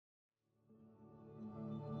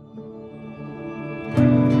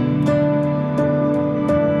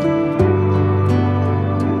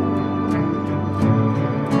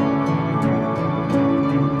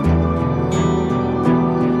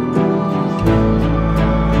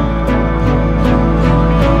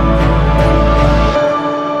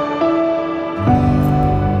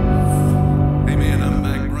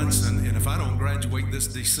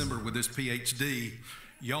PhD,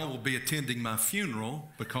 y'all will be attending my funeral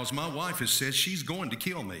because my wife has said she's going to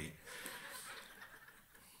kill me.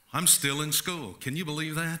 I'm still in school. Can you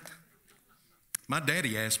believe that? My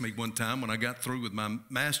daddy asked me one time when I got through with my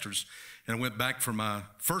master's and I went back for my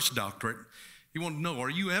first doctorate, he wanted to know, are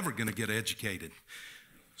you ever going to get educated?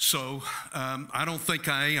 So I don't think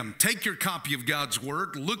I am. Take your copy of God's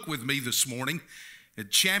Word. Look with me this morning at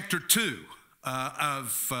chapter 2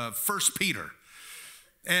 of 1 Peter.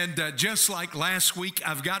 And just like last week,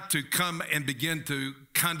 I've got to come and begin to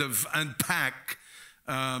kind of unpack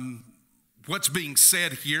what's being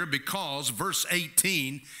said here, because verse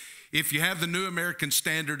 18, if you have the New American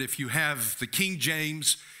Standard, if you have the King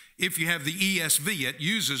James, if you have the ESV, it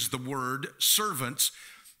uses the word servants.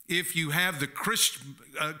 If you have the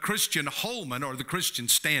Christian Holman, or the Christian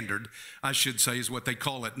Standard, I should say is what they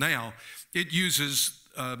call it now, it uses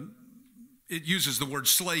the word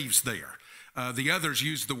slaves there. The others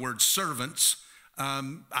use the word servants.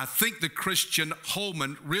 I think the Christian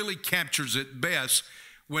Holman really captures it best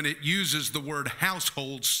when it uses the word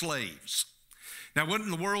household slaves. Now, what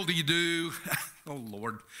in the world do you do, oh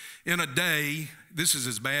Lord, in a day, this is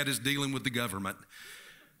as bad as dealing with the government,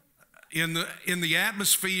 in the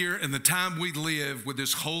atmosphere and the time we live with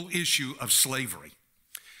this whole issue of slavery.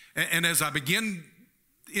 And as I begin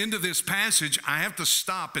into this passage, I have to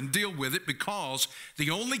stop and deal with it, because the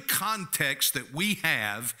only context that we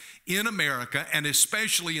have in America, and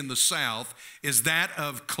especially in the South, is that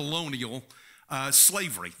of colonial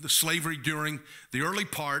slavery, the slavery during the early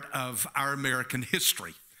part of our American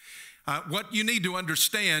history. What you need to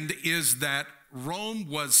understand is that Rome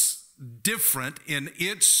was different in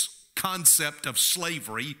its concept of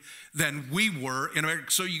slavery than we were in America.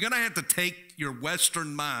 So you're going to have to take your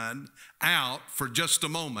Western mind out for just a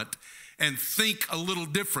moment and think a little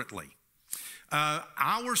differently.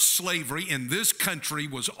 Our slavery in this country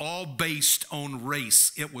was all based on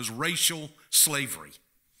race. It was racial slavery.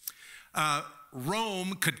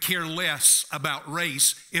 Rome could care less about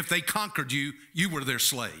race. If they conquered you, you were their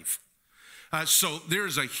slave. So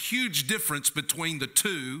there's a huge difference between the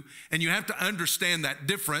two, and you have to understand that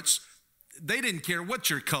difference. They didn't care what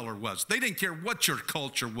your color was. They didn't care what your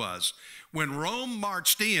culture was. When Rome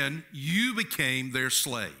marched in, you became their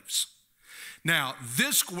slaves. Now,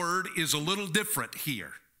 this word is a little different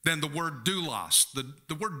here than the word doulos.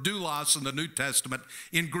 The word doulos in the New Testament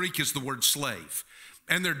in Greek is the word slave.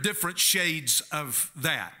 And there are different shades of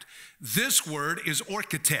that. This word is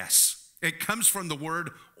oikotes. It comes from the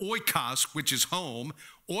word oikos, which is home.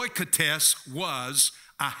 Oikotes was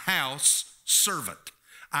a house servant,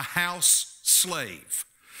 a house slave.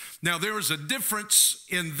 Now, there is a difference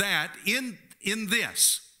in that, in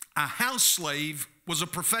this. A house slave was a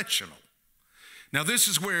professional. Now, this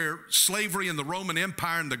is where slavery in the Roman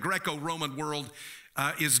Empire and the Greco-Roman world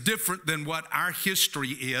is different than what our history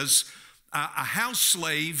is. A house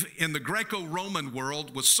slave in the Greco-Roman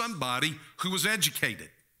world was somebody who was educated.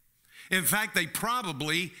 In fact, they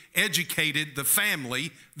probably educated the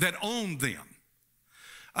family that owned them.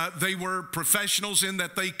 They were professionals in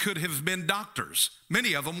that they could have been doctors.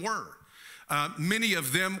 Many of them were. Many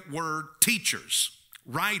of them were teachers,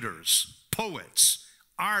 writers, poets,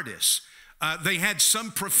 artists. They had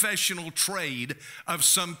some professional trade of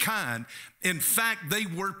some kind. In fact, they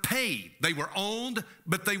were paid. They were owned,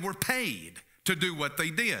 but they were paid to do what they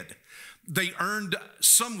did. They earned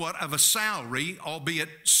somewhat of a salary, albeit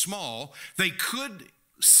small. They could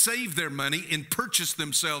save their money and purchase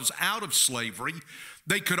themselves out of slavery.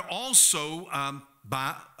 They could also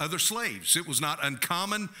buy other slaves. It was not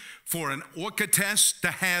uncommon for an oikotes to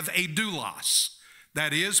have a doulos.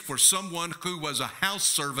 That is, for someone who was a house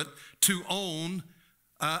servant to own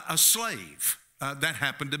a slave. That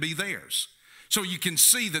happened to be theirs. So you can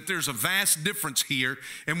see that there's a vast difference here.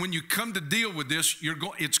 And when you come to deal with this,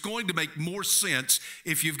 it's going to make more sense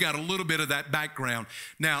if you've got a little bit of that background.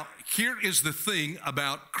 Now, here is the thing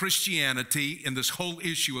about Christianity and this whole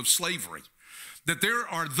issue of slavery. That there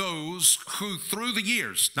are those who through the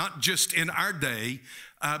years, not just in our day,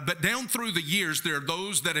 but down through the years, there are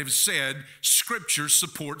those that have said Scripture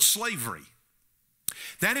supports slavery.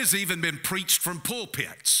 That has even been preached from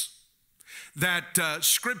pulpits, that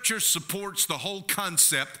Scripture supports the whole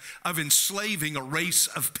concept of enslaving a race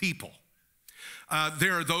of people.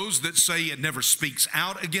 There are those that say it never speaks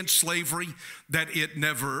out against slavery, that it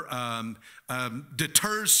never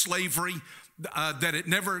deters slavery, that it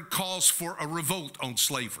never calls for a revolt on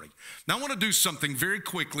slavery. Now, I want to do something very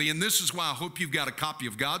quickly, and this is why I hope you've got a copy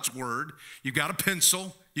of God's Word, you've got a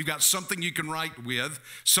pencil, you've got something you can write with,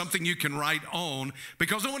 something you can write on,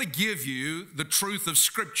 because I want to give you the truth of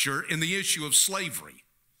Scripture in the issue of slavery.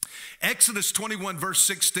 Exodus 21 verse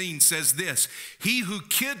 16 says this, he who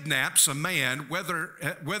kidnaps a man,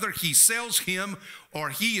 whether he sells him or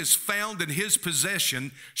he is found in his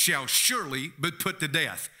possession, shall surely be put to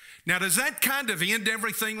death. Now, does that kind of end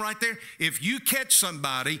everything right there? If you catch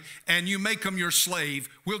somebody and you make them your slave,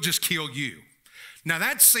 we'll just kill you. Now,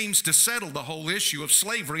 that seems to settle the whole issue of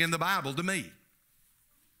slavery in the Bible to me.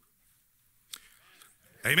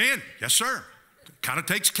 Amen. Yes, sir. Kind of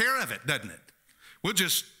takes care of it, doesn't it? We'll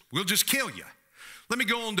just kill you. Let me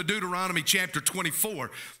go on to Deuteronomy chapter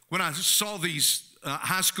 24. When I saw these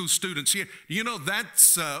high school students here, you know,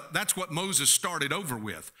 that's what Moses started over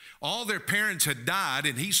with. All their parents had died,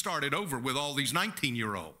 and he started over with all these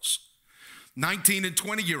 19-year-olds, 19 and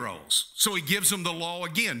 20-year-olds. So he gives them the law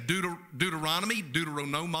again, Deuteronomy,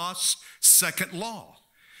 Deuteronomos, second law.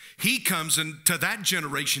 He comes into that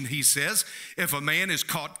generation, he says, if a man is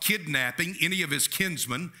caught kidnapping any of his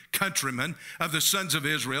kinsmen, countrymen of the sons of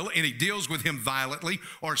Israel, and he deals with him violently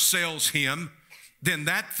or sells him, then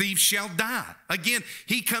that thief shall die. Again,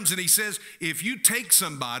 he comes and he says, if you take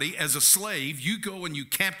somebody as a slave, you go and you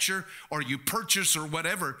capture or you purchase or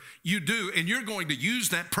whatever you do, and you're going to use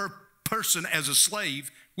that person as a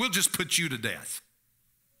slave, we'll just put you to death.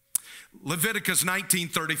 Leviticus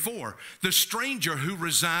 19:34, the stranger who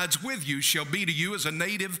resides with you shall be to you as a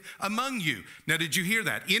native among you. Now, did you hear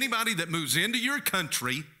that? Anybody that moves into your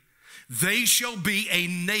country, they shall be a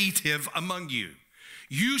native among you.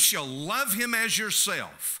 You shall love him as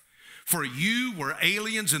yourself, for you were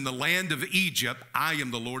aliens in the land of Egypt. I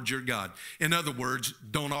am the Lord your God. In other words,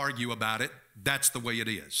 don't argue about it. That's the way it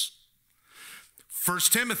is. 1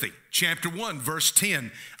 Timothy chapter 1, verse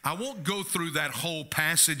 10. I won't go through that whole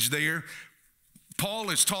passage there.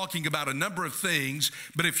 Paul is talking about a number of things,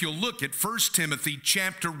 but if you'll look at 1 Timothy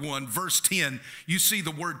chapter 1, verse 10, you see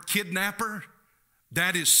the word kidnapper.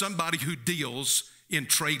 That is somebody who deals in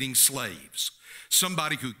trading slaves.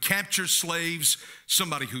 Somebody who captures slaves,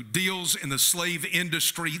 somebody who deals in the slave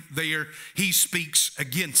industry there. He speaks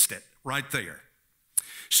against it right there.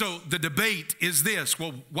 So the debate is this,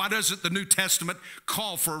 well, why doesn't the New Testament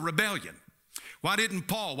call for a rebellion? Why didn't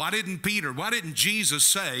Paul, why didn't Peter, why didn't Jesus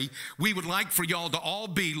say, we would like for y'all to all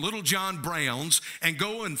be little John Browns and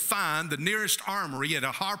go and find the nearest armory at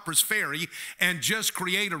a Harper's Ferry and just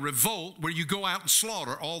create a revolt where you go out and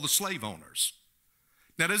slaughter all the slave owners?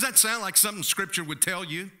 Now, does that sound like something Scripture would tell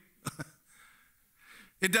you?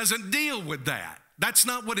 It doesn't deal with that. That's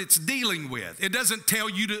not what it's dealing with. It doesn't tell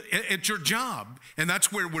you at your job, and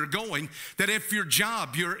that's where we're going, that if you're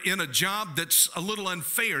in a job that's a little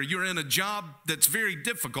unfair, you're in a job that's very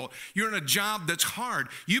difficult, you're in a job that's hard,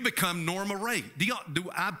 you become Norma Ray.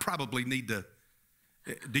 I probably need to,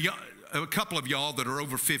 a couple of y'all that are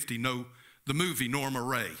over 50 know the movie Norma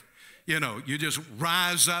Ray. You know, you just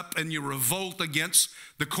rise up and you revolt against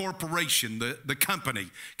the corporation, the company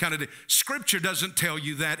kind of. Scripture doesn't tell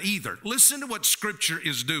you that either. Listen to what Scripture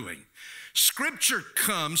is doing. Scripture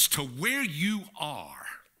comes to where you are.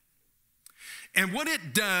 And what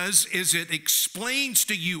it does is it explains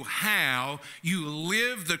to you how you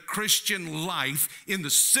live the Christian life in the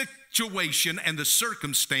situation and the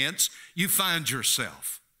circumstance you find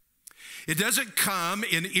yourself. It doesn't come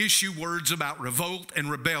in issue words about revolt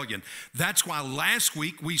and rebellion. That's why last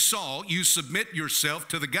week we saw you submit yourself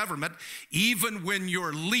to the government even when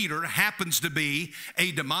your leader happens to be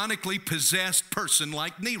a demonically possessed person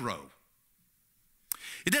like Nero.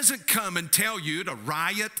 It doesn't come and tell you to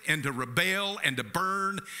riot and to rebel and to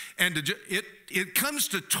burn and to it comes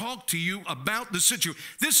to talk to you about the situation.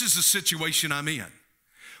 This is the situation I'm in.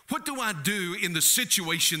 What do I do in the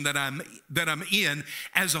situation that I'm in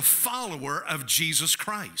as a follower of Jesus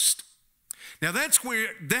Christ? Now that's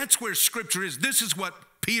where Scripture is. This is what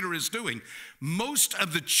Peter is doing. Most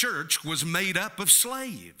of the church was made up of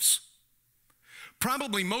slaves.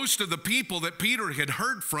 Probably most of the people that Peter had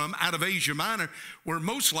heard from out of Asia Minor were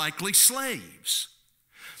most likely slaves.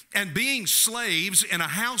 And being slaves in a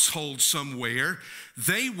household somewhere,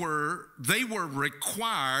 they were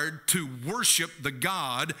required to worship the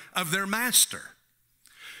God of their master.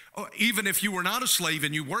 Even if you were not a slave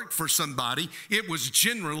and you worked for somebody, it was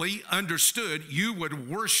generally understood you would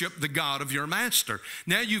worship the God of your master.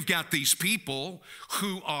 Now you've got these people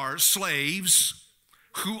who are slaves,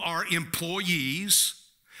 who are employees,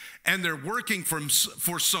 and they're working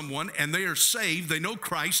for someone, and they are saved, they know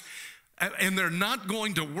Christ, and they're not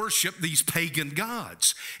going to worship these pagan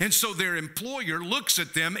gods. And so their employer looks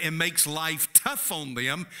at them and makes life tough on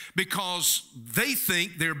them because they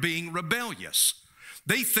think they're being rebellious.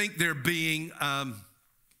 They think they're being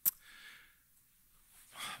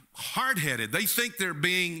hard-headed. They think they're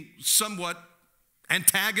being somewhat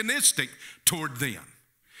antagonistic toward them.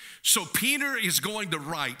 So Peter is going to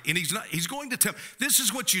write, and he's going to tell, this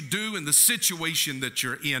is what you do in the situation that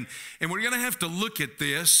you're in. And we're going to have to look at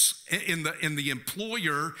this in the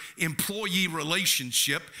employer-employee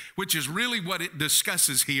relationship, which is really what it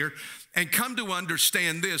discusses here, and come to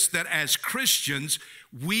understand this, that as Christians,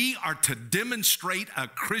 we are to demonstrate a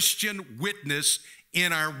Christian witness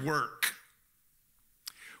in our work.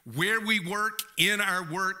 Where we work, in our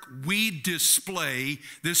work, we display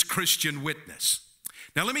this Christian witness.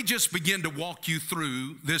 Now, let me just begin to walk you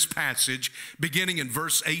through this passage, beginning in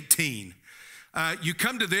verse 18. You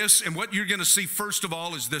come to this, and what you're going to see, first of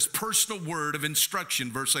all, is this personal word of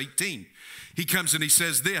instruction, verse 18. He comes and he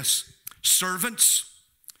says this, servants,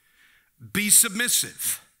 be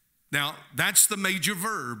submissive. Now, that's the major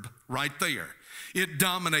verb right there. It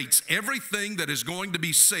dominates everything that is going to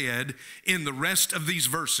be said in the rest of these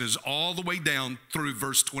verses, all the way down through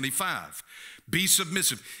verse 25. Be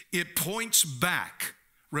submissive. It points back,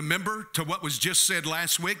 remember, to what was just said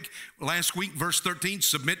last week, verse 13,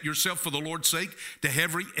 submit yourself for the Lord's sake to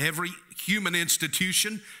every human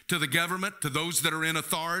institution, to the government, to those that are in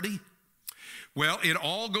authority. Well, it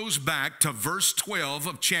all goes back to verse 12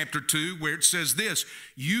 of chapter 2, where it says this,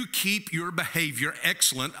 you keep your behavior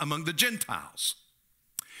excellent among the Gentiles.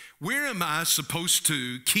 Where am I supposed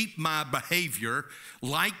to keep my behavior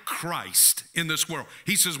like Christ in this world?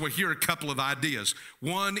 He says, well, here are a couple of ideas.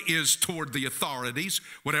 One is toward the authorities.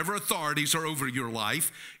 Whatever authorities are over your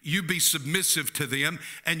life, you be submissive to them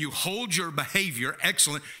and you hold your behavior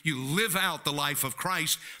excellent. You live out the life of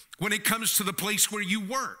Christ. When it comes to the place where you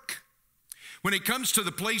work, when it comes to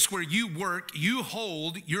the place where you work, you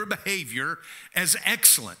hold your behavior as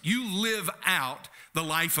excellent. You live out the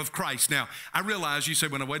life of Christ. Now, I realize you say,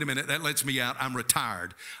 well, wait a minute, that lets me out. I'm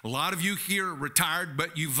retired. A lot of you here are retired,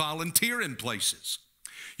 but you volunteer in places.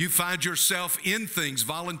 You find yourself in things,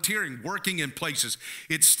 volunteering, working in places.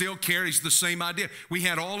 It still carries the same idea. We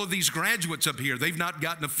had all of these graduates up here. They've not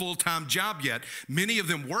gotten a full-time job yet. Many of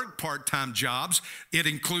them work part-time jobs. It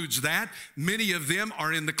includes that. Many of them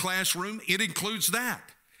are in the classroom. It includes that.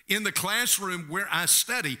 In the classroom where I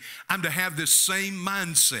study, I'm to have this same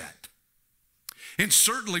mindset. And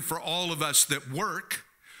certainly for all of us that work,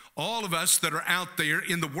 all of us that are out there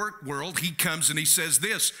in the work world, he comes and he says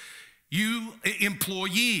this, you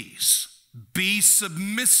employees, be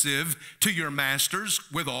submissive to your masters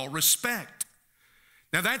with all respect.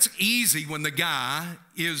 Now that's easy when the guy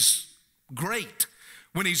is great,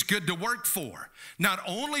 when he's good to work for. Not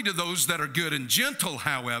only to those that are good and gentle,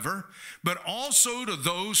 however, but also to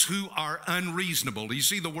those who are unreasonable. Do you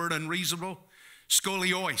see the word unreasonable?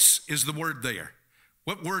 Scoliosis is the word there.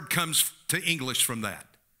 What word comes to English from that?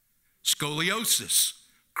 Scoliosis,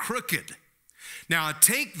 crooked. Now, I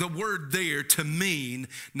take the word there to mean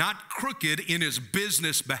not crooked in his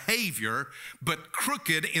business behavior, but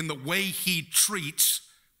crooked in the way he treats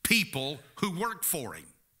people who work for him.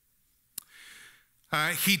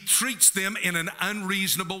 He treats them in an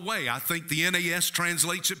unreasonable way. I think the NAS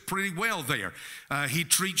translates it pretty well there. He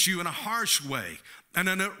treats you in a harsh way, in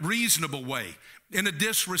a unreasonable way, in a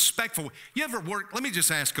disrespectful way. You ever work? Let me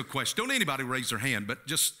just ask a question. Don't anybody raise their hand, but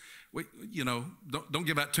just, you know, don't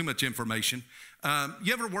give out too much information.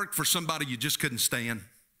 You ever worked for somebody you just couldn't stand?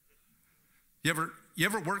 You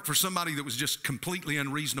ever worked for somebody that was just completely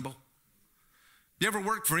unreasonable? You ever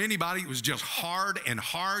worked for anybody that was just hard and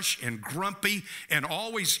harsh and grumpy and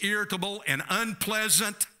always irritable and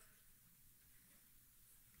unpleasant?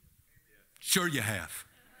 Sure you have.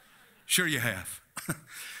 Sure you have.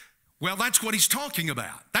 Well, that's what he's talking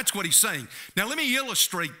about. That's what he's saying. Now, let me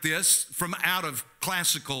illustrate this from out of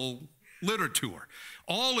classical literature.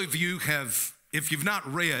 All of you have, if you've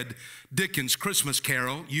not read Dickens' Christmas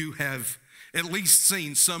Carol, you have at least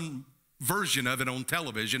seen some version of it on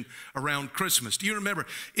television around Christmas. Do you remember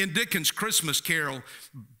in Dickens' Christmas Carol,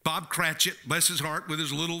 Bob Cratchit, bless his heart, with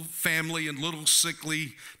his little family and little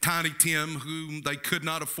sickly Tiny Tim, whom they could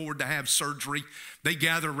not afford to have surgery, they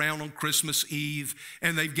gather around on Christmas Eve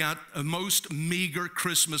and they've got a most meager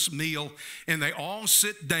Christmas meal and they all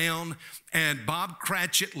sit down and Bob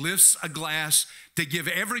Cratchit lifts a glass to give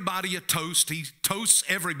everybody a toast. He toasts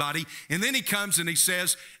everybody and then he comes and he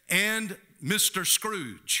says, and Mr.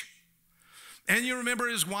 Scrooge. And you remember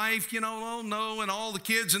his wife, you know, oh no, and all the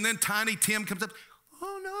kids. And then Tiny Tim comes up,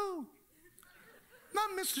 oh no,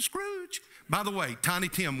 not Mr. Scrooge. By the way, Tiny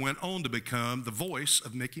Tim went on to become the voice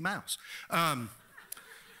of Mickey Mouse. Oh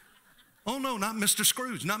no, not Mr.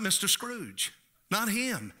 Scrooge, not Mr. Scrooge, not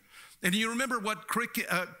him. And you remember what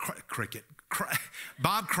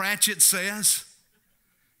Bob Cratchit says?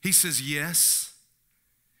 He says, yes,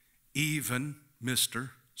 even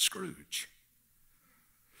Mr. Scrooge.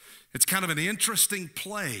 It's kind of an interesting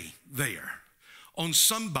play there on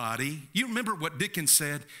somebody. You remember what Dickens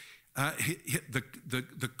said?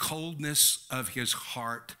 The coldness of his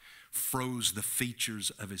heart froze the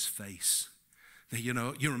features of his face. You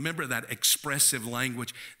know, you remember that expressive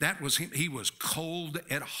language? That was him. He was cold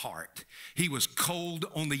at heart. He was cold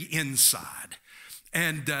on the inside.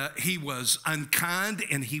 And he was unkind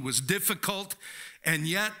and he was difficult. And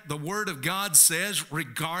yet the Word of God says,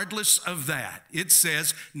 regardless of that, it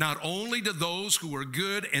says, not only to those who are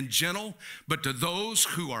good and gentle, but to those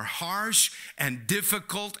who are harsh and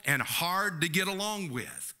difficult and hard to get along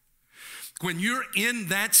with. When you're in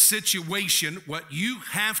that situation, what you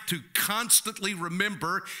have to constantly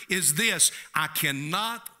remember is this: I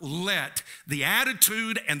cannot let the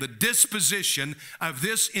attitude and the disposition of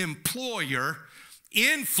this employer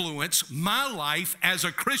influence my life as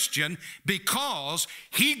a Christian, because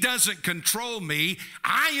he doesn't control me.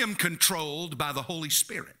 I am controlled by the Holy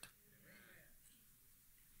Spirit.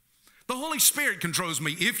 The Holy Spirit controls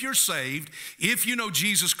me. If you're saved, if you know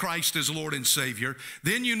Jesus Christ as Lord and Savior,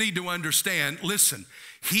 then you need to understand, listen,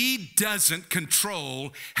 he doesn't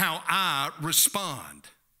control how I respond.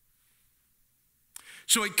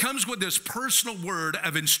 So it comes with this personal word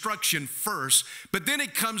of instruction first, but then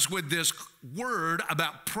it comes with this word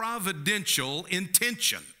about providential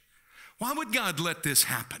intention. Why would God let this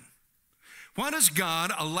happen? Why does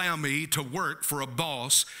God allow me to work for a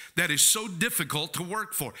boss that is so difficult to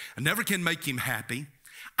work for? I never can make him happy.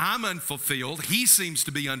 I'm unfulfilled. He seems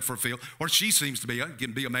to be unfulfilled, or she seems to be. It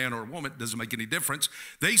can be a man or a woman. It doesn't make any difference.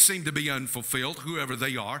 They seem to be unfulfilled, whoever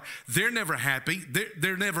they are. They're never happy.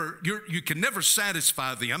 They're never. You can never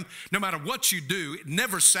satisfy them. No matter what you do, it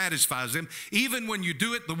never satisfies them. Even when you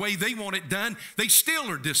do it the way they want it done, they still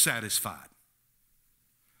are dissatisfied.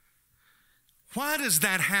 Why does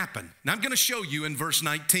that happen? Now, I'm going to show you in verse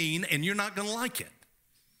 19, and you're not going to like it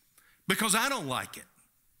because I don't like it.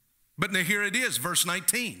 But now here it is, verse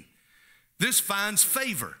 19. This finds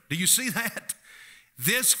favor. Do you see that?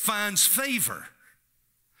 This finds favor.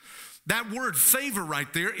 That word favor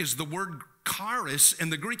right there is the word charis in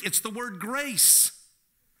the Greek. It's the word grace.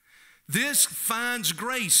 This finds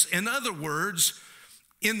grace. In other words,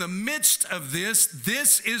 in the midst of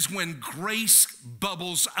this is when grace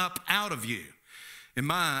bubbles up out of you.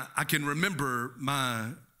 I can remember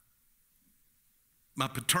my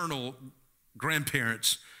paternal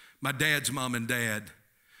grandparents, my dad's mom and dad,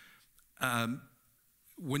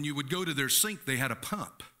 when you would go to their sink, they had a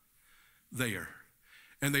pump there.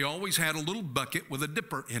 And they always had a little bucket with a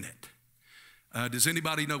dipper in it. Does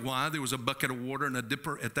anybody know why there was a bucket of water and a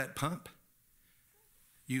dipper at that pump?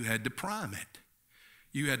 You had to prime it.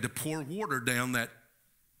 You had to pour water down that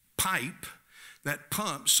pipe, that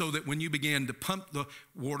pump, so that when you began to pump, the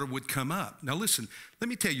water would come up. Now listen, let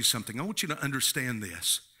me tell you something. I want you to understand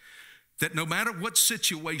this. That no matter what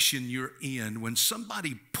situation you're in, when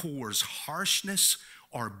somebody pours harshness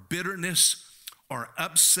or bitterness or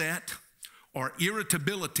upset or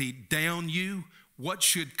irritability down you, what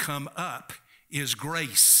should come up is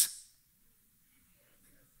grace.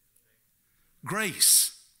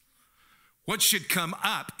 Grace. What should come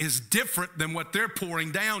up is different than what they're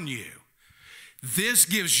pouring down you. This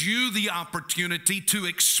gives you the opportunity to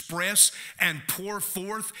express and pour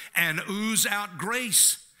forth and ooze out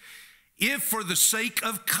grace. If for the sake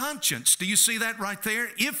of conscience, do you see that right there?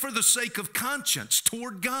 If for the sake of conscience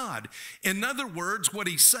toward God. In other words, what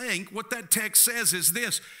he's saying, what that text says is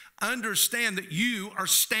this: understand that you are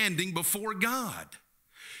standing before God.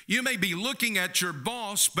 You may be looking at your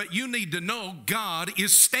boss, but you need to know God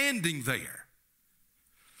is standing there.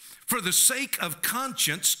 For the sake of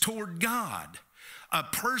conscience toward God, a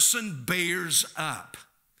person bears up.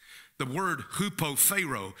 The word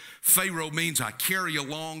hupophero, pharaoh means I carry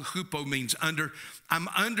along, hupo means under. I'm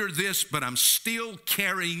under this, but I'm still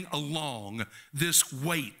carrying along this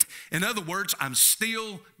weight. In other words, I'm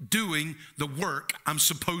still doing the work I'm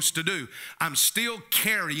supposed to do. I'm still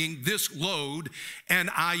carrying this load, and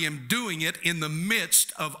I am doing it in the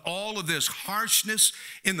midst of all of this harshness,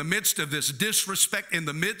 in the midst of this disrespect, in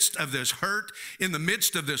the midst of this hurt, in the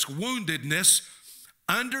midst of this woundedness,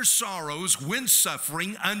 under sorrows, when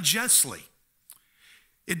suffering unjustly.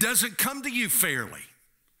 It doesn't come to you fairly.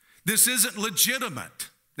 This isn't legitimate.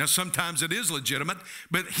 Now, sometimes it is legitimate,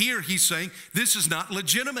 but here he's saying this is not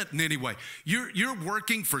legitimate in any way. You're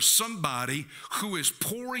working for somebody who is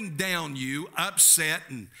pouring down you upset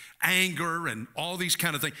and anger and all these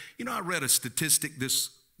kind of things. You know, I read a statistic this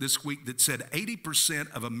week that said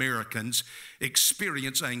 80% of Americans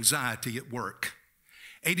experience anxiety at work.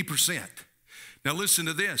 80%. Now listen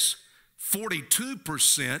to this,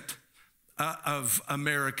 42% of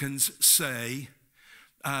Americans say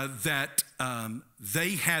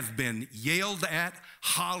they have been yelled at,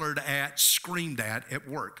 hollered at, screamed at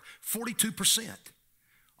work. 42%,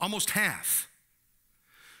 almost half.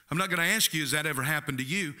 I'm not going to ask you, has that ever happened to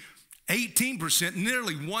you? 18%,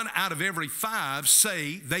 nearly 1 out of every 5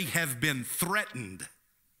 say they have been threatened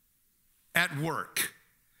at work,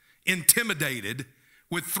 intimidated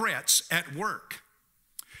with threats at work.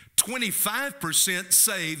 25%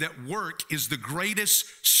 say that work is the greatest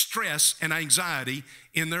stress and anxiety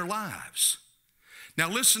in their lives. Now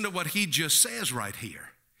listen to what he just says right here.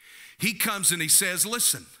 He comes and he says,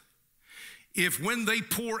 listen, if when they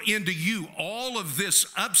pour into you all of this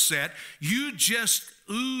upset, you just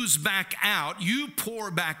ooze back out, you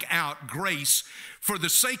pour back out grace for the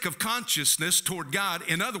sake of consciousness toward God.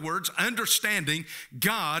 In other words, understanding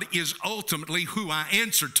God is ultimately who I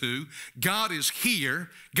answer to. God is here.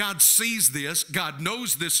 God sees this. God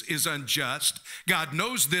knows this is unjust. God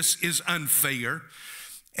knows this is unfair.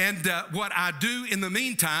 And what I do in the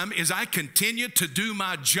meantime is I continue to do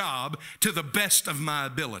my job to the best of my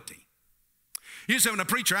ability. You say, well,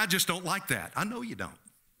 preacher, I just don't like that. I know you don't.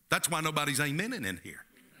 That's why nobody's amening in here.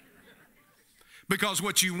 Because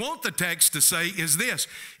what you want the text to say is this,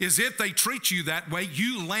 is if they treat you that way,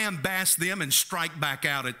 you lambaste them and strike back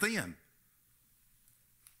out at them.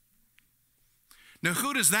 Now,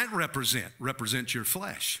 who does that represent? Represents your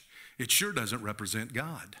flesh. It sure doesn't represent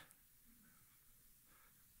God.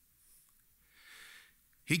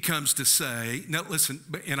 He comes to say, now listen,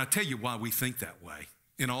 and I tell you why we think that way,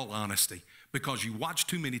 in all honesty, because you watch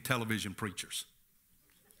too many television preachers.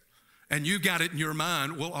 And you got it in your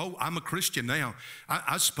mind, well, oh, I'm a Christian now.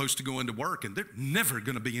 I'm supposed to go into work, and they're never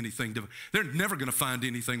going to be anything, they're never going to find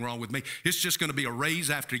anything wrong with me. It's just going to be a raise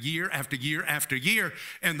after year, after year, after year,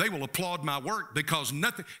 and they will applaud my work because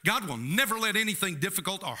God will never let anything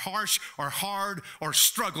difficult or harsh or hard or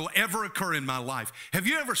struggle ever occur in my life. Have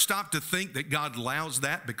you ever stopped to think that God allows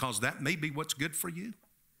that because that may be what's good for you?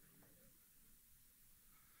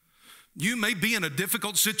 You may be in a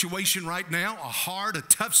difficult situation right now, a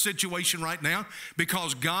tough situation right now,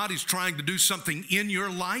 because God is trying to do something in your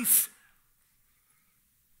life.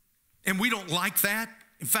 And we don't like that.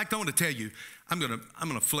 In fact, I want to tell you, I'm going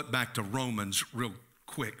to flip back to Romans real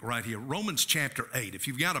quick right here. Romans chapter 8. If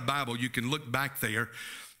you've got a Bible, you can look back there.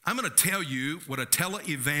 I'm going to tell you what a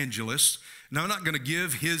televangelist, now I'm not going to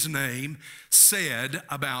give his name, said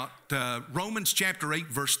about Romans chapter 8,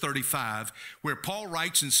 verse 35, where Paul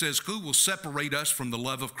writes and says, who will separate us from the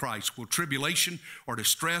love of Christ? Will tribulation or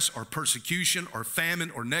distress or persecution or famine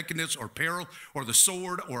or nakedness or peril or the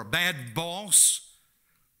sword or a bad boss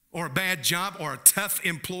or a bad job or a tough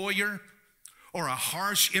employer or a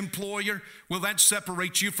harsh employer? Will that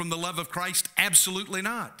separate you from the love of Christ? Absolutely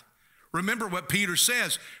not. Remember what Peter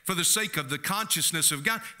says, for the sake of the consciousness of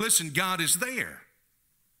God. Listen, God is there.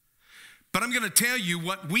 But I'm going to tell you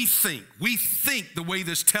what we think. We think the way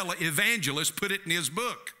this televangelist put it in his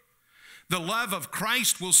book. The love of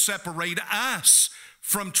Christ will separate us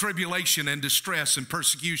from tribulation and distress and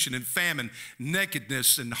persecution and famine,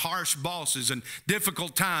 nakedness and harsh bosses and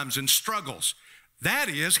difficult times and struggles. That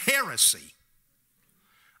is heresy.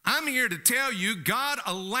 I'm here to tell you God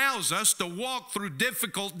allows us to walk through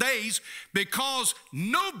difficult days because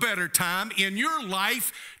no better time in your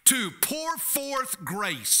life to pour forth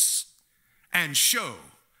grace and show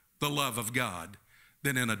the love of God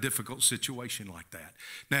than in a difficult situation like that.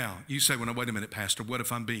 Now, you say, well, no, wait a minute, Pastor, what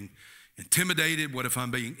if I'm being intimidated? What if I'm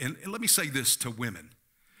being, and let me say this to women.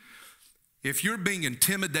 If you're being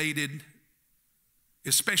intimidated,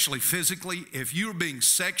 especially physically, if you're being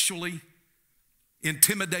sexually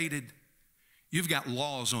intimidated, you've got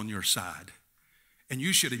laws on your side, and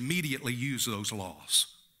you should immediately use those laws.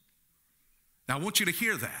 Now, I want you to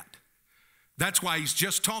hear that. That's why he's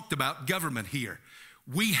just talked about government here.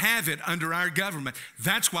 We have it under our government.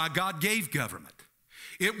 That's why God gave government.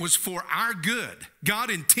 It was for our good.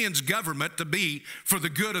 God intends government to be for the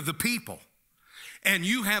good of the people. And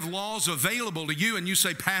you have laws available to you, and you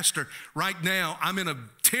say, Pastor, right now I'm in a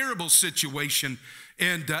terrible situation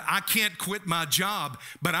and I can't quit my job,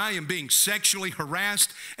 but I am being sexually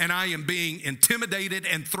harassed and I am being intimidated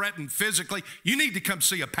and threatened physically. You need to come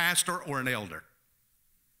see a pastor or an elder.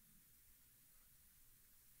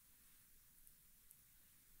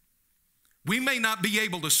 We may not be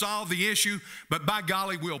able to solve the issue, but by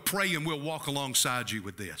golly, we'll pray and we'll walk alongside you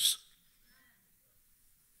with this.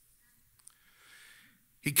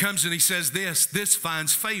 He comes and he says this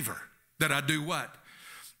finds favor, that I do what?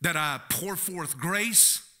 That I pour forth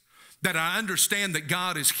grace, that I understand that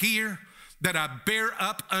God is here, that I bear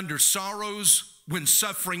up under sorrows when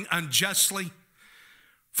suffering unjustly.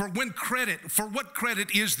 For what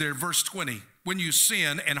credit is there, verse 20, when you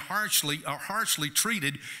sin and are harshly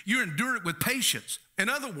treated, you endure it with patience. In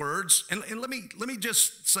other words, and let me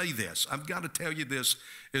just say this. I've got to tell you this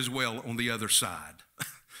as well on the other side.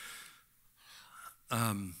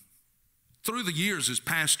 Through the years as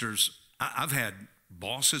pastors, I've had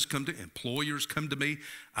bosses employers come to me.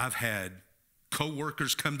 I've had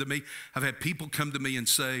co-workers come to me. I've had people come to me and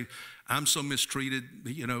say, I'm so mistreated.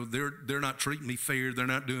 You know, they're not treating me fair. They're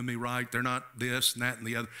not doing me right. They're not this and that and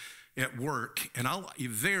the other at work. And I'll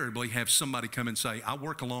invariably have somebody come and say, I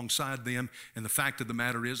work alongside them. And the fact of the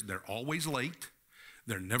matter is they're always late.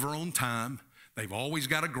 They're never on time. They've always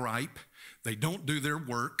got a gripe. They don't do their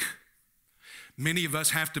work. Many of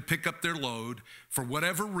us have to pick up their load. For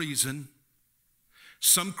whatever reason,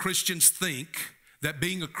 some Christians think that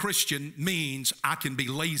being a Christian means I can be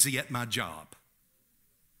lazy at my job.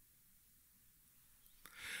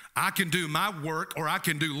 I can do my work or I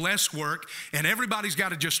can do less work, and everybody's got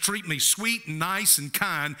to just treat me sweet and nice and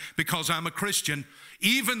kind because I'm a Christian,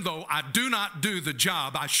 even though I do not do the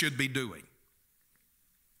job I should be doing.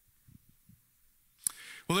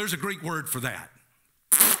 Well, there's a Greek word for that.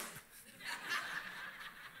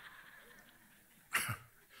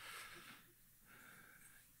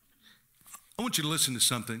 I want you to listen to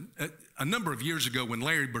something. A number of years ago when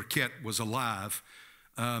Larry Burkett was alive,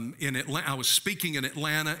 in Atlanta, I was speaking in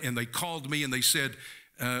Atlanta, and they called me and they said,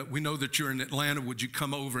 we know that you're in Atlanta. Would you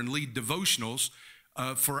come over and lead devotionals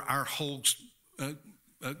for our whole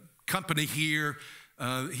company here?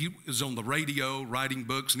 He was on the radio writing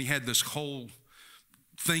books, and he had this whole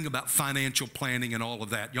thing about financial planning and all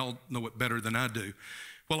of that. Y'all know it better than I do.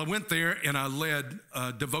 Well, I went there and I led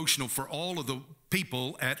a devotional for all of the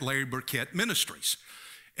people at Larry Burkett Ministries.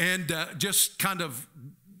 And just kind of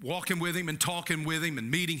walking with him and talking with him and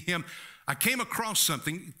meeting him, I came across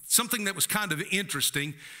something that was kind of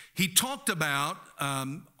interesting. He talked about,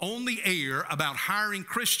 on the air, about hiring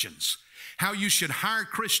Christians, how you should hire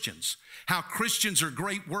Christians, how Christians are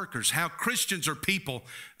great workers, how Christians are people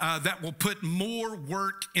that will put more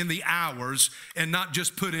work in the hours and not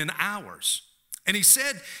just put in hours. And he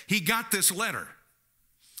said he got this letter.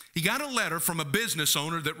 He got a letter from a business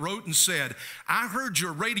owner that wrote and said, I heard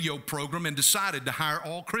your radio program and decided to hire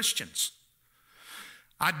all Christians.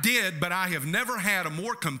 I did, but I have never had a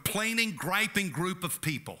more complaining, griping group of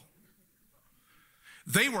people.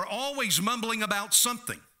 They were always mumbling about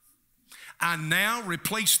something. I now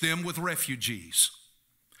replace them with refugees.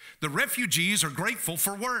 The refugees are grateful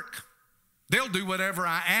for work. They'll do whatever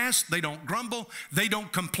I ask. They don't grumble. They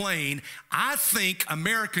don't complain. I think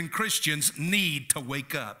American Christians need to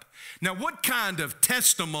wake up. Now, what kind of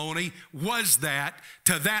testimony was that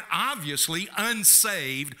to that obviously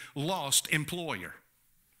unsaved, lost employer?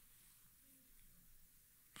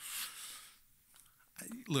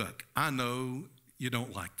 Look, I know you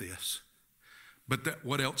don't like this, but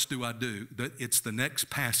what else do I do? It's the next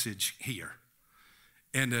passage here.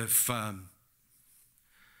 And if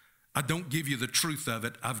I don't give you the truth of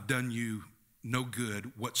it, I've done you no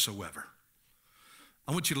good whatsoever.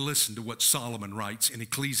 I want you to listen to what Solomon writes in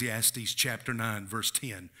Ecclesiastes chapter 9, verse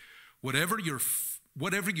 10. Whatever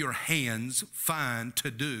your hands find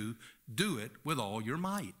to do, do it with all your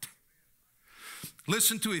might.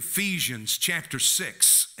 Listen to Ephesians chapter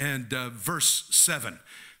 6 and verse 7.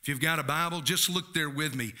 If you've got a Bible, just look there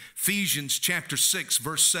with me. Ephesians chapter 6,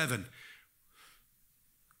 verse 7.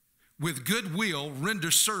 With good will render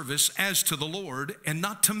service as to the Lord and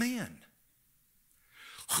not to men.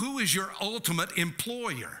 Who is your ultimate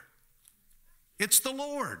employer? It's the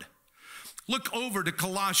Lord. Look over to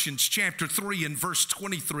Colossians chapter 3 and verse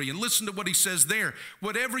 23 and listen to what he says there.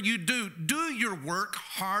 Whatever you do, do your work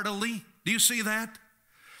heartily. Do you see that?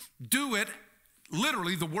 Do it,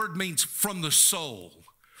 literally the word means from the soul,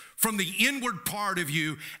 from the inward part of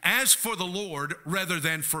you, as for the Lord rather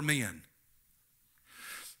than for men.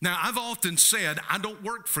 Now, I've often said, I don't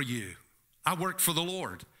work for you. I work for the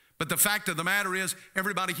Lord. But the fact of the matter is,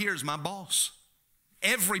 everybody here is my boss.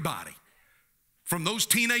 Everybody. From those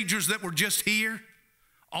teenagers that were just here,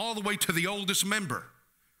 all the way to the oldest member.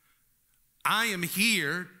 I am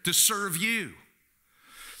here to serve you.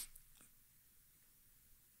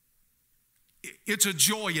 It's a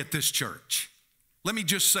joy at this church. Let me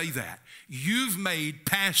just say that. You've made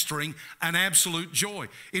pastoring an absolute joy.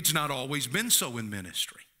 It's not always been so in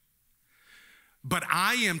ministry. But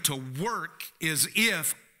I am to work as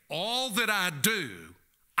if all that I do,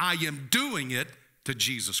 I am doing it to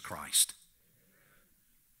Jesus Christ.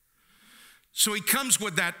 So he comes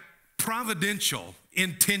with that providential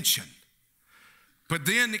intention. But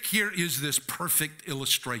then here is this perfect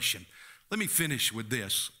illustration. Let me finish with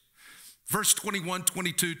this. Verse 21,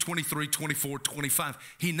 22, 23, 24, 25.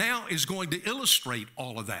 He now is going to illustrate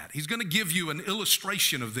all of that. He's going to give you an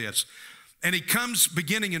illustration of this. And he comes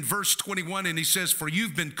beginning in verse 21 and he says, for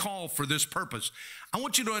you've been called for this purpose. I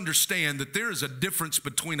want you to understand that there is a difference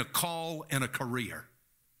between a call and a career.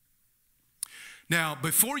 Now,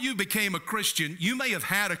 before you became a Christian, you may have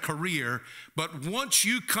had a career, but once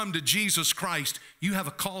you come to Jesus Christ, you have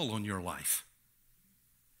a call on your life.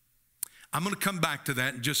 I'm going to come back to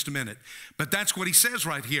that in just a minute. But that's what he says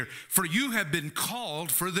right here. For you have been called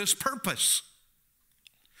for this purpose.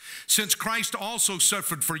 Since Christ also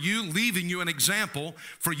suffered for you, leaving you an example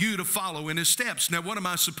for you to follow in his steps. Now, what am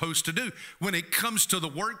I supposed to do? When it comes to the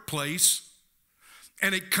workplace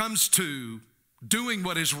and it comes to doing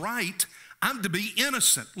what is right, I'm to be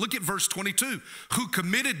innocent. Look at verse 22. Who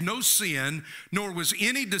committed no sin, nor was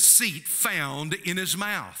any deceit found in his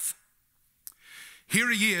mouth. Here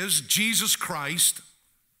he is, Jesus Christ,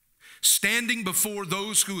 standing before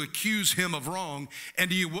those who accuse him of wrong. And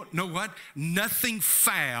do you know what? Nothing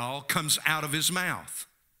foul comes out of his mouth.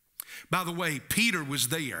 By the way, Peter was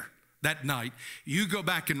there that night. You go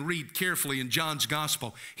back and read carefully in John's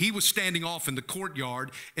gospel. He was standing off in the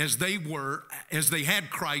courtyard as they had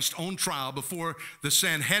Christ on trial before the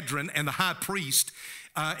Sanhedrin and the high priest.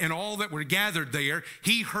 And all that were gathered there.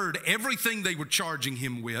 He heard everything they were charging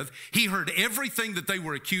him with. He heard everything that they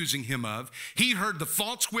were accusing him of. He heard the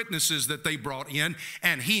false witnesses that they brought in,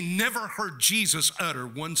 and he never heard Jesus utter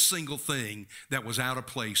one single thing that was out of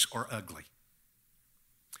place or ugly.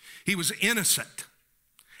 He was innocent,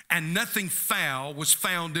 and nothing foul was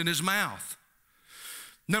found in his mouth.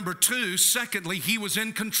 Number two, secondly, he was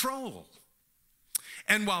in control.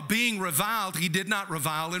 And while being reviled, he did not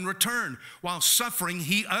revile in return. While suffering,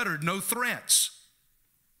 he uttered no threats.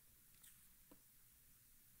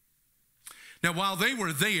 Now, while they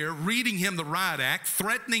were there, reading him the riot act,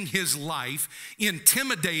 threatening his life,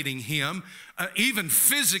 intimidating him, even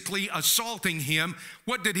physically assaulting him,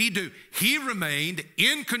 what did he do? He remained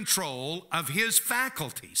in control of his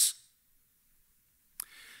faculties.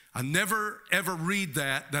 I never, ever read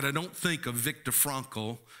that I don't think of Viktor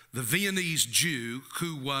Frankl, the Viennese Jew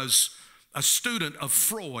who was a student of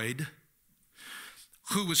Freud,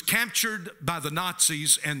 who was captured by the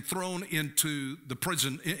Nazis and thrown into the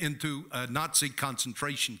prison, into a Nazi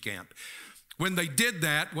concentration camp. When they did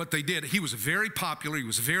that, what they did, he was very popular, he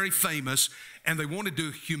was very famous, and they wanted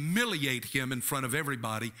to humiliate him in front of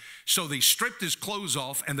everybody. So they stripped his clothes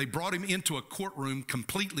off and they brought him into a courtroom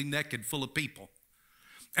completely naked, full of people.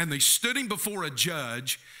 And they stood him before a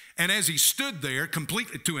judge, and as he stood there,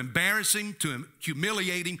 completely to embarrass him, to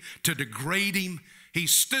humiliate him, to degrade him, he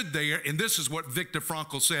stood there, and this is what Viktor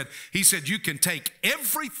Frankl said. He said, you can take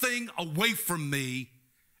everything away from me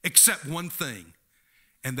except one thing,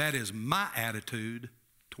 and that is my attitude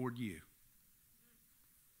toward you.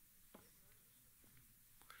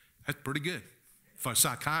 That's pretty good. For a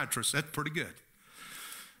psychiatrist, that's pretty good.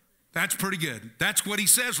 That's pretty good. That's what he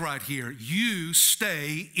says right here. You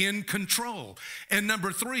stay in control. And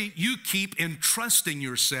number three, you keep entrusting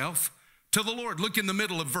yourself to the Lord. Look in the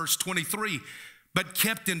middle of verse 23. But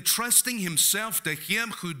kept entrusting himself to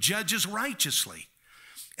him who judges righteously.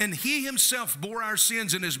 And he himself bore our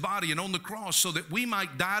sins in his body and on the cross so that we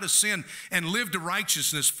might die to sin and live to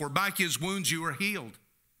righteousness, for by his wounds you are healed.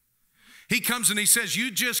 He comes and he says, you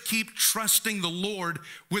just keep trusting the Lord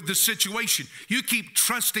with the situation. You keep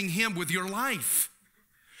trusting him with your life.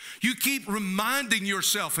 You keep reminding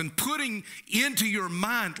yourself and putting into your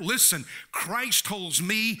mind, listen, Christ holds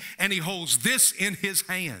me and he holds this in his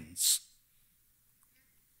hands.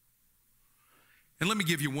 And let me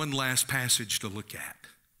give you one last passage to look at.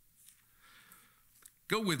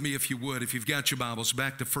 Go with me, if you would, if you've got your Bibles,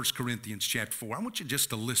 back to 1 Corinthians chapter 4. I want you just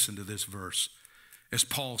to listen to this verse as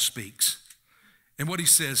Paul speaks. And what he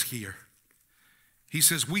says here, he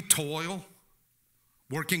says, we toil,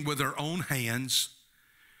 working with our own hands.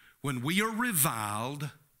 When we are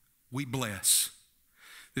reviled, we bless.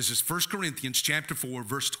 This is 1 Corinthians chapter 4,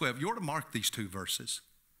 verse 12. You ought to mark these two verses.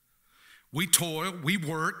 We toil, we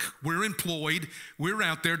work, we're employed, we're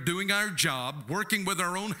out there doing our job, working with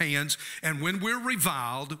our own hands, and when we're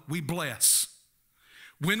reviled, we bless.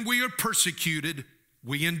 When we are persecuted,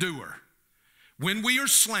 we endure. When we are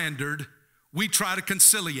slandered, we try to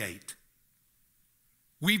conciliate.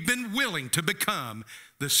 We've been willing to become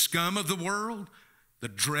the scum of the world, the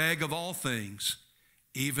drag of all things,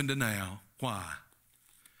 even to now. Why?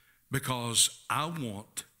 Because I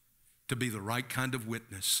want to be the right kind of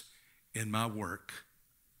witness in my work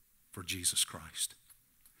for Jesus Christ.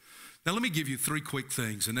 Now let me give you three quick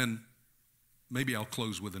things, and then maybe I'll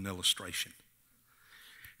close with an illustration.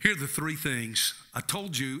 Here are the three things. I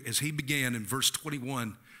told you as he began in verse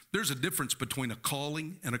 21, there's a difference between a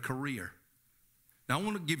calling and a career. Now, I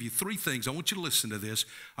want to give you three things. I want you to listen to this.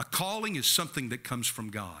 A calling is something that comes from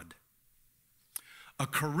God. A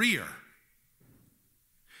career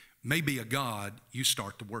may be a God you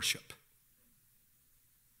start to worship.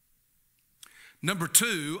 Number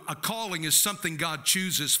two, a calling is something God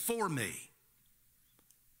chooses for me.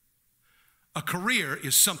 A career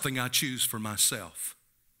is something I choose for myself.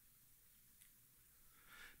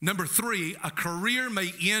 Number three, a career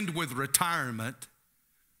may end with retirement,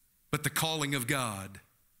 but the calling of God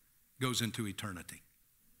goes into eternity.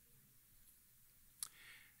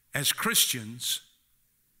 As Christians,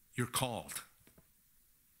 you're called.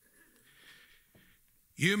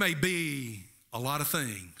 You may be a lot of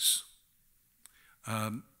things.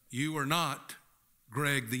 You are not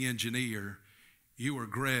Greg the engineer. You are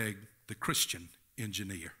Greg the Christian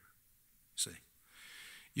engineer. See,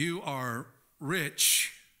 you are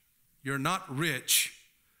Rich. You're not Rich,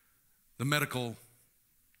 the medical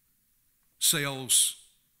sales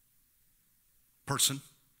person.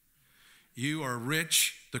 You are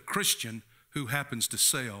Rich, the Christian who happens to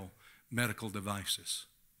sell medical devices.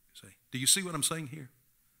 See, do you see what I'm saying here?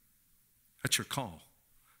 That's your call.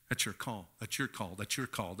 That's your call. That's your call. That's your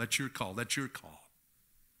call. That's your call. That's your call.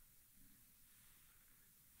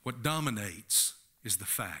 What dominates is the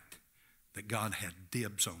fact that God had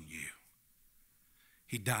dibs on you.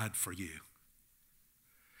 He died for you.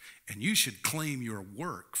 And you should claim your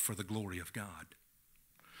work for the glory of God.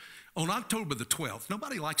 On October the 12th,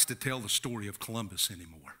 nobody likes to tell the story of Columbus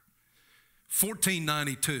anymore.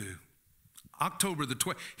 1492, October the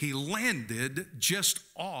 12th, he landed just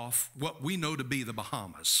off what we know to be the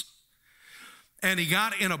Bahamas. And he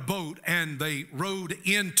got in a boat and they rowed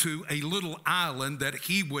into a little island that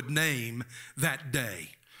he would name that day.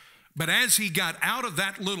 But as he got out of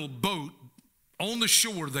that little boat on the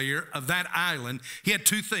shore there of that island, he had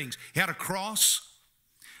two things. He had a cross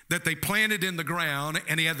that they planted in the ground,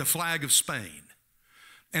 and he had the flag of Spain.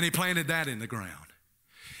 And he planted that in the ground.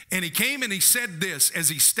 And he came and he said this as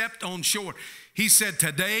he stepped on shore. He said,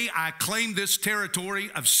 "Today I claim this territory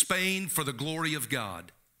of Spain for the glory of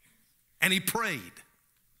God." And he prayed.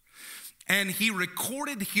 And he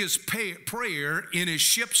recorded his prayer in his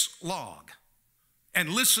ship's log. And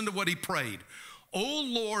listen to what he prayed. "O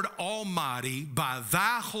Lord Almighty, by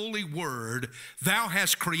thy holy word, thou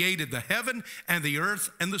hast created the heaven and the earth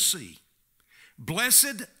and the sea.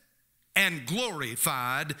 Blessed and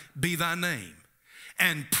glorified be thy name,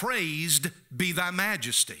 and praised be thy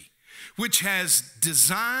majesty, which has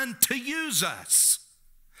designed to use us,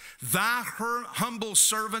 thy humble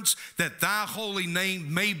servants, that thy holy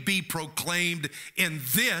name may be proclaimed in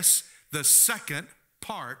this, the second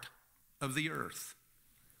part of the earth."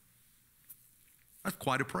 That's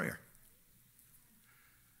quite a prayer.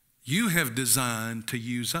 You have designed to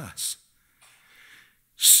use us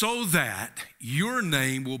so that your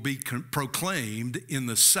name will be proclaimed in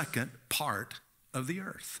the second part of the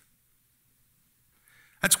earth.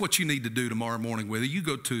 That's what you need to do tomorrow morning, whether you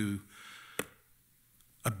go to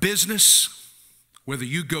a business, whether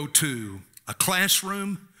you go to a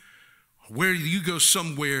classroom, where you go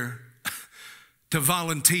somewhere to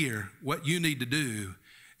volunteer. What you need to do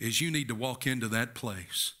is you need to walk into that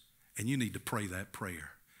place and you need to pray that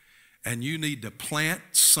prayer. And you need to plant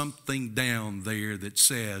something down there that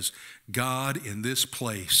says, "God, in this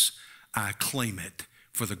place, I claim it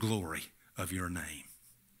for the glory of your name."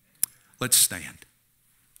 Let's stand.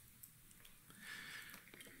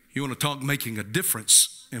 You want to talk making a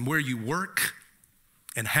difference in where you work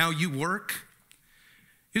and how you work?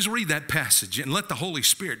 Just read that passage and let the Holy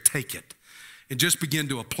Spirit take it and just begin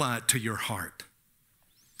to apply it to your heart.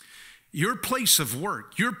 Your place of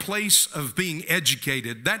work, your place of being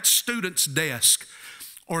educated, that student's desk,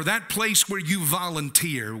 or that place where you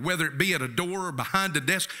volunteer, whether it be at a door or behind a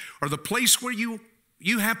desk, or the place where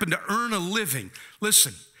you happen to earn a living.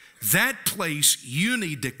 Listen, that place you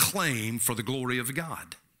need to claim for the glory of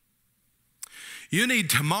God. You need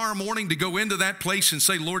tomorrow morning to go into that place and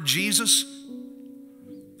say, "Lord Jesus,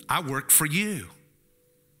 I work for you.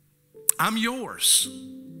 I'm yours.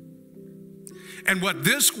 And what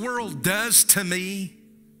this world does to me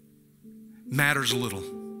matters little.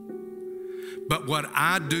 But what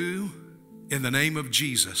I do in the name of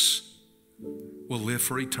Jesus will live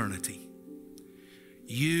for eternity.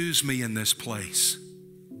 Use me in this place.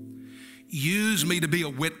 Use me to be a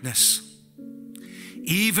witness.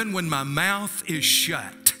 Even when my mouth is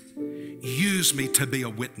shut, use me to be a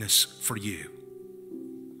witness for you."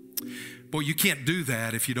 Boy, you can't do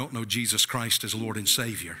that if you don't know Jesus Christ as Lord and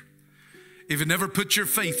Savior. if you never put your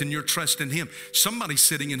faith and your trust in him, somebody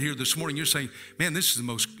sitting in here this morning, you're saying, man, this is the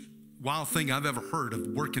most wild thing I've ever heard of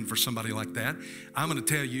working for somebody like that. I'm going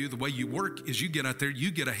to tell you, the way you work is you get out there, you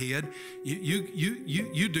get ahead,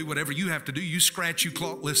 you do whatever you have to do, you scratch, you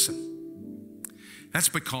claw. Listen, that's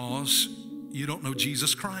because you don't know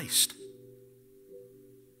Jesus Christ.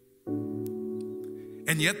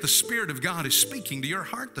 And yet the Spirit of God is speaking to your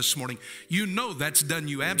heart this morning. You know that's done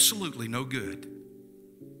you absolutely no good.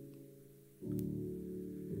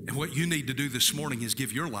 And what you need to do this morning is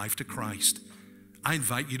give your life to Christ. I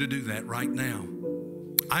invite you to do that right now.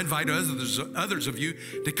 I invite others of you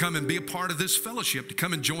to come and be a part of this fellowship, to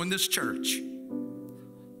come and join this church.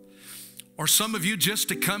 Or some of you just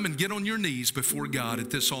to come and get on your knees before God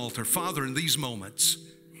at this altar. Father, in these moments,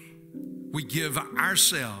 we give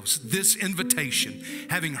ourselves this invitation,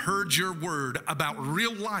 having heard your word about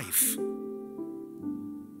real life.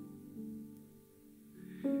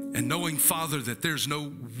 And knowing, Father, that there's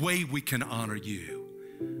no way we can honor you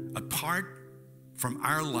apart from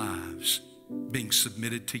our lives being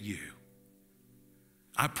submitted to you.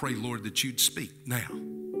 I pray, Lord, that you'd speak now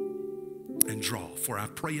and draw, for I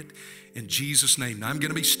pray it in Jesus' name. Now, I'm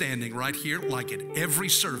going to be standing right here like at every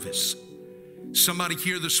service. Somebody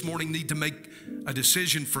here this morning need to make a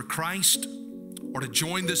decision for Christ or to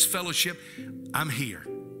join this fellowship. I'm here.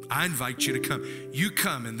 I invite you to come. You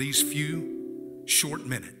come in these few short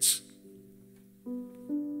minutes.